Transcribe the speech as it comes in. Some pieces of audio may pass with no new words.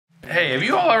Hey, have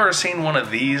you all ever seen one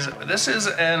of these? This is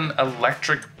an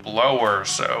electric blower,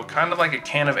 so kind of like a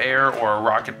can of air or a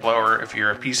rocket blower if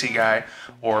you're a PC guy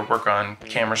or work on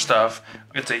camera stuff.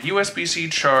 It's a USB-C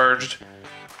charged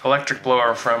electric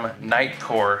blower from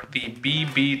Nitecore, the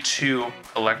BB2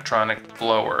 Electronic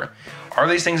Blower. Are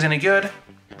these things any good?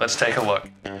 Let's take a look.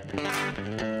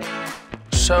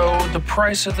 So the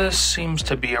price of this seems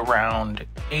to be around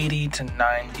 $80 to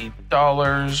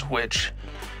 $90, which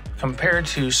compared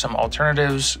to some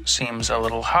alternatives seems a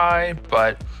little high,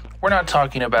 but we're not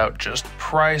talking about just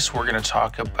price, we're going to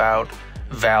talk about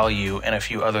value and a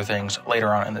few other things later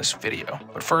on in this video.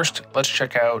 But first, let's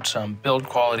check out some build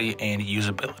quality and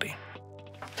usability.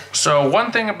 So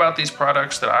one thing about these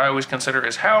products that I always consider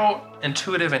is how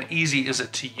intuitive and easy is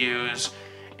it to use.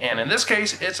 And in this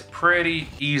case, it's pretty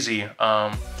easy.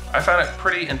 I found it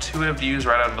pretty intuitive to use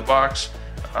right out of the box.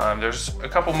 There's a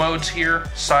couple modes here: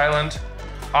 silent,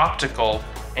 optical,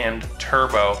 and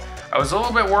turbo. I was a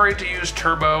little bit worried to use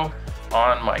turbo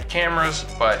on my cameras,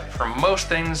 but for most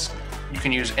things, you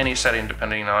can use any setting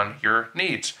depending on your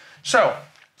needs. So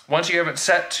once you have it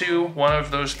set to one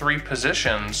of those three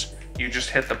positions, you just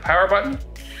hit the power button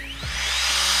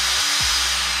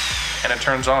and it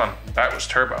turns on. That was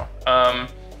turbo.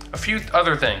 A few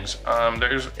other things.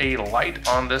 There's a light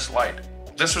on this light.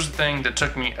 This was the thing that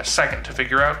took me a second to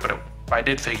figure out, but I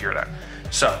did figure it out.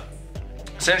 So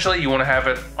essentially, you want to have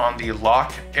it on the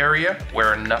lock area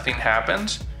where nothing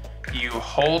happens. You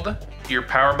hold your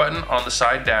power button on the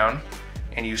side down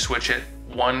and you switch it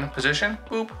one position,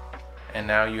 boop, and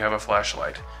now you have a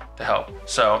flashlight to help.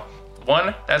 So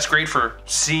one, that's great for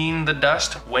seeing the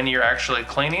dust when you're actually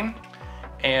cleaning.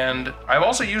 And I've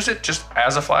also used it just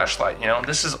as a flashlight. You know,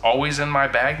 this is always in my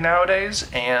bag nowadays,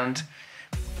 and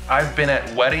I've been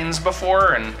at weddings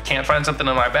before and can't find something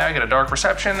in my bag at a dark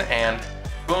reception, and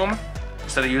boom,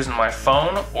 instead of using my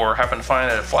phone or happen to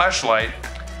find a flashlight,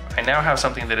 I now have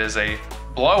something that is a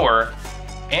blower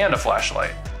and a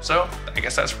flashlight. So I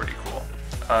guess that's pretty cool.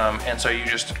 And so you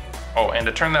just, and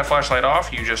to turn that flashlight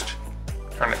off, you just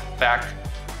turn it back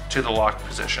to the lock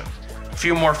position. A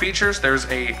few more features, there's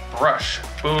a brush.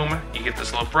 Boom, you get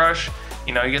this little brush.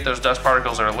 You know, you get those dust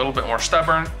particles that are a little bit more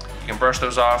stubborn. You can brush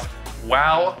those off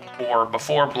while or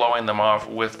before blowing them off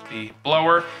with the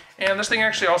blower. And this thing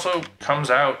actually also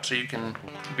comes out so you can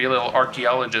be a little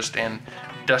archaeologist and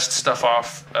dust stuff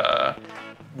off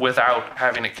without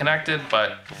having it connected,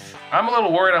 but I'm a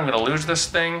little worried I'm gonna lose this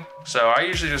thing, so I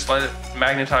usually just let it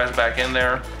magnetize back in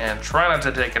there and try not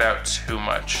to take it out too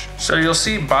much. So you'll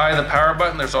see by the power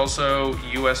button, there's also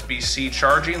USB-C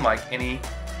charging like any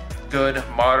good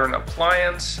modern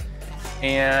appliance.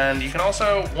 And you can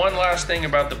also, one last thing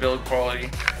about the build quality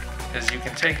is you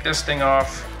can take this thing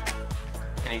off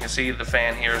and you can see the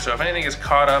fan here. So if anything is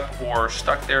caught up or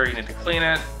stuck there, you need to clean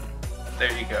it.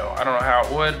 There you go. I don't know how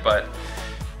it would, but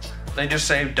they just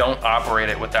say don't operate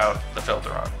it without the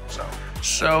filter on.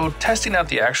 So testing out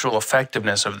the actual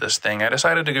effectiveness of this thing, I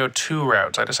decided to go two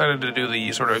routes. I decided to do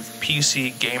the sort of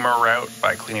PC gamer route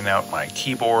by cleaning out my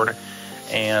keyboard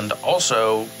and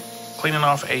also cleaning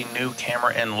off a new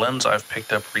camera and lens I've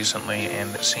picked up recently and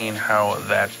seeing how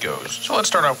that goes. So let's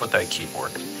start off with that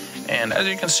keyboard. And as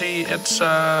you can see, it's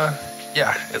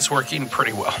working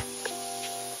pretty well.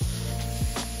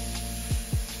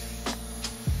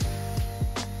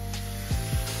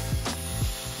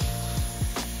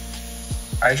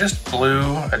 I just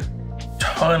blew a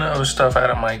ton of stuff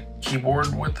out of my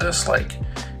keyboard with this, like,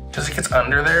 because it gets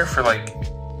under there for like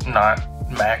not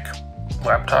Mac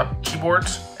laptop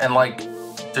keyboards. And like,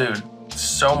 dude,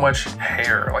 so much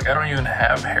hair. Like, I don't even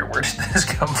have hair. Where did this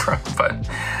come from? But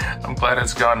I'm glad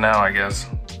it's gone now, I guess.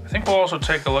 I think we'll also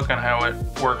take a look on how it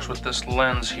works with this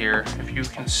lens here. If you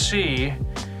can see,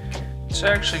 it's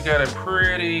actually got a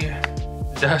pretty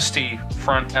dusty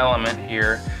front element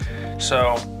here.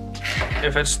 So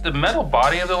if it's the metal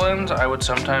body of the lens, I would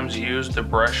sometimes use the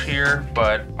brush here,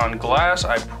 but on glass,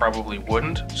 I probably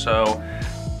wouldn't. So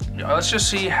let's just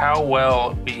see how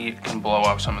well we can blow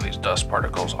off some of these dust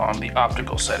particles on the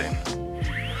optical setting.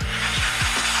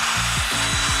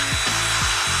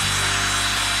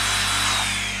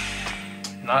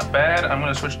 Not bad. I'm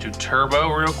gonna switch to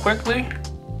turbo real quickly.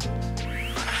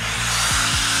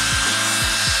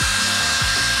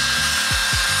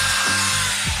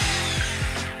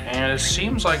 And it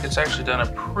seems like it's actually done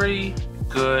a pretty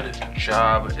good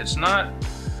job. It's not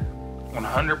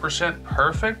 100%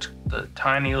 perfect. The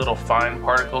tiny little fine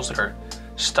particles that are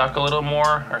stuck a little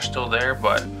more are still there,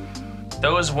 but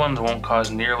those ones won't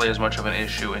cause nearly as much of an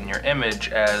issue in your image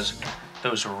as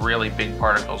those really big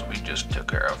particles we just took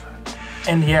care of.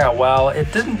 And yeah, while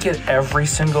it didn't get every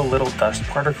single little dust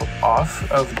particle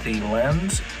off of the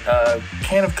lens, a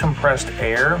can of compressed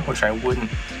air, which I wouldn't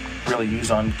really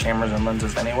use on cameras and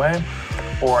lenses anyway,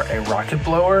 or a rocket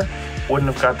blower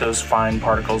wouldn't have got those fine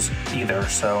particles either.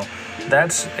 So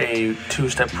that's a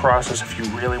two-step process. If you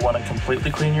really want to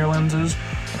completely clean your lenses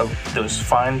of those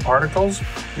fine particles,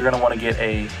 you're going to want to get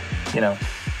a,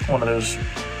 one of those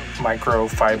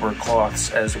microfiber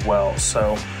cloths as well.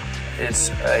 So it's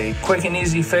a quick and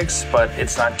easy fix, but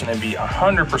it's not going to be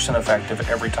 100% effective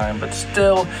every time, but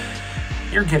still,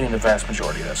 you're getting the vast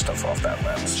majority of that stuff off that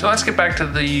lens. So let's get back to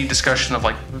the discussion of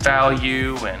like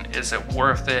value and is it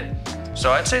worth it?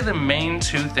 So I'd say the main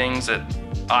two things that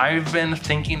I've been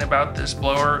thinking about this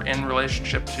blower in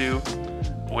relationship to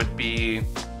would be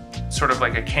sort of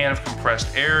like a can of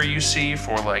compressed air you see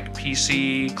for like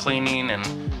PC cleaning and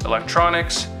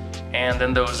electronics, and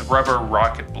then those rubber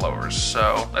rocket blowers.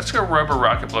 So let's go rubber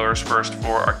rocket blowers first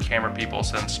for our camera people,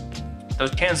 since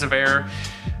those cans of air,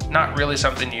 not really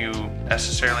something you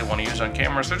necessarily want to use on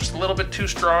cameras. They're just a little bit too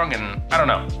strong, and I don't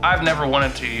know. I've never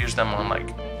wanted to use them on like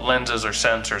lenses or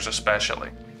sensors especially.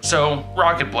 So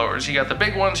rocket blowers, you got the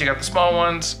big ones, you got the small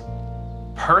ones.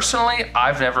 Personally,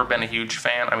 I've never been a huge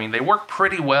fan. I mean, they work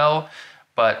pretty well,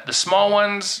 but the small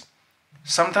ones,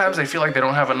 sometimes I feel like they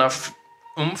don't have enough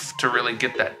oomph to really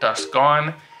get that dust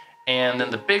gone. And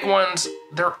then the big ones,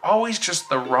 they're always just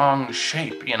the wrong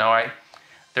shape.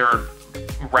 They're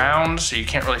round, so you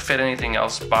can't really fit anything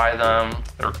else by them.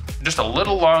 They're just a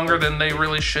little longer than they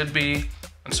really should be.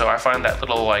 And so I find that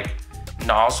little like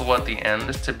nozzle at the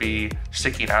end to be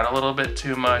sticking out a little bit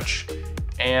too much.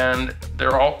 And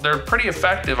they're pretty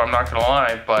effective, I'm not gonna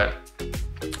lie, but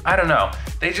I don't know.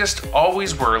 They just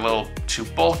always were a little too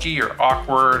bulky or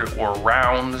awkward or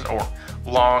round or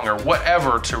long or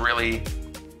whatever to really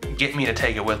get me to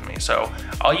take it with me. So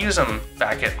I'll use them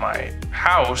back at my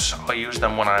house. I'll use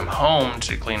them when I'm home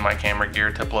to clean my camera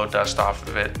gear, to blow dust off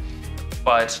of it.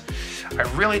 But I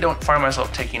really don't find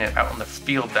myself taking it out in the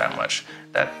field that much.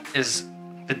 That is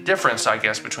the difference, I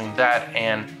guess, between that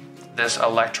and this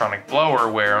electronic blower,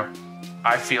 where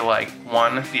I feel like,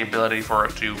 one, the ability for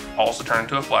it to also turn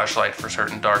into a flashlight for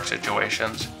certain dark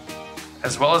situations,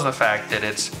 as well as the fact that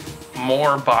it's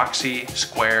more boxy,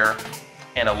 square,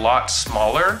 and a lot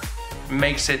smaller,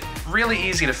 makes it really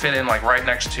easy to fit in like right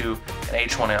next to an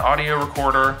H1N audio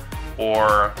recorder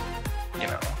or,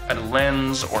 a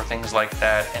lens or things like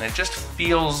that. And it just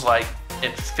feels like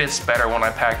it fits better when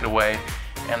I pack it away.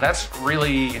 And that's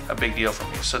really a big deal for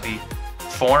me. So the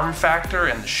form factor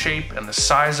and the shape and the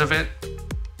size of it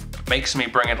makes me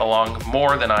bring it along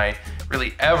more than I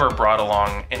really ever brought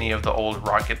along any of the old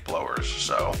rocket blowers.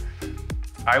 So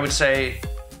I would say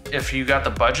if you got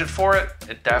the budget for it,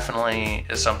 it definitely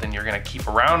is something you're gonna keep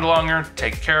around longer,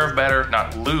 take care of better,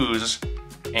 not lose,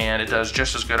 and it does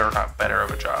just as good or not better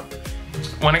of a job.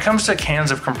 When it comes to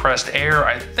cans of compressed air,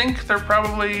 I think they're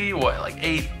probably, like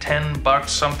 $8, $10,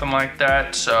 something like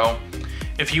that. So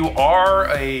if you are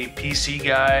a PC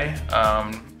guy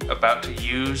about to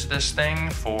use this thing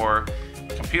for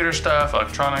computer stuff,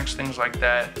 electronics, things like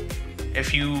that, I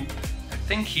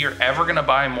think you're ever gonna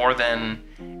buy more than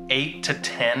 8 to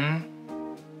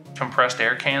 10 compressed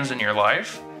air cans in your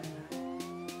life,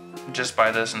 just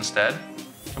buy this instead.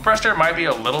 Compressed air might be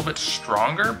a little bit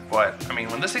stronger, but I mean,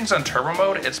 when this thing's on turbo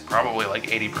mode, it's probably like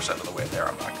 80% of the way there,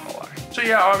 I'm not gonna lie. So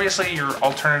yeah, obviously your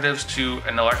alternatives to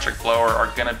an electric blower are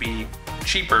gonna be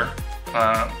cheaper,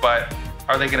 but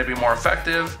are they gonna be more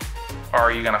effective?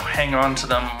 Are you gonna hang on to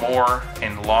them more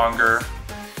and longer?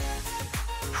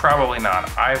 Probably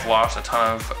not. I've lost a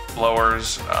ton of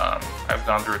blowers. I've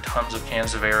gone through tons of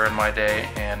cans of air in my day,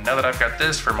 and now that I've got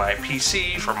this for my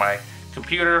PC, for my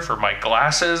computer, for my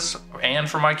glasses, and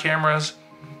for my cameras,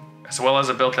 as well as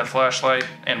a built-in flashlight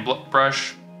and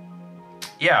brush,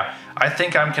 yeah, I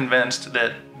think I'm convinced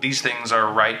that these things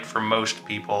are right for most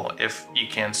people if you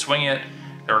can swing it.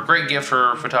 They're a great gift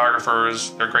for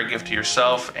photographers, they're a great gift to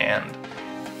yourself, and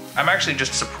I'm actually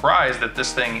just surprised that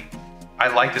I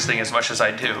like this thing as much as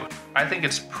I do. I think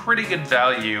it's pretty good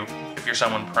value if you're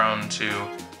someone prone to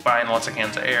buying lots of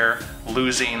cans of air,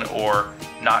 losing or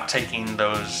not taking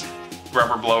those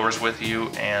rubber blowers with you,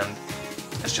 and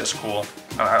it's just cool.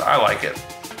 I like it.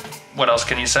 What else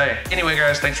can you say? Anyway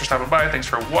guys, thanks for stopping by, thanks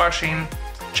for watching.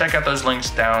 Check out those links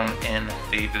down in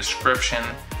the description.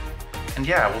 And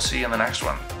yeah, we'll see you in the next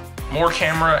one. More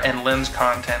camera and lens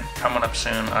content coming up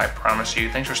soon, I promise you.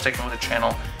 Thanks for sticking with the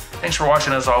channel. Thanks for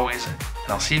watching as always, and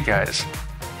I'll see you guys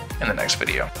in the next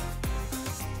video.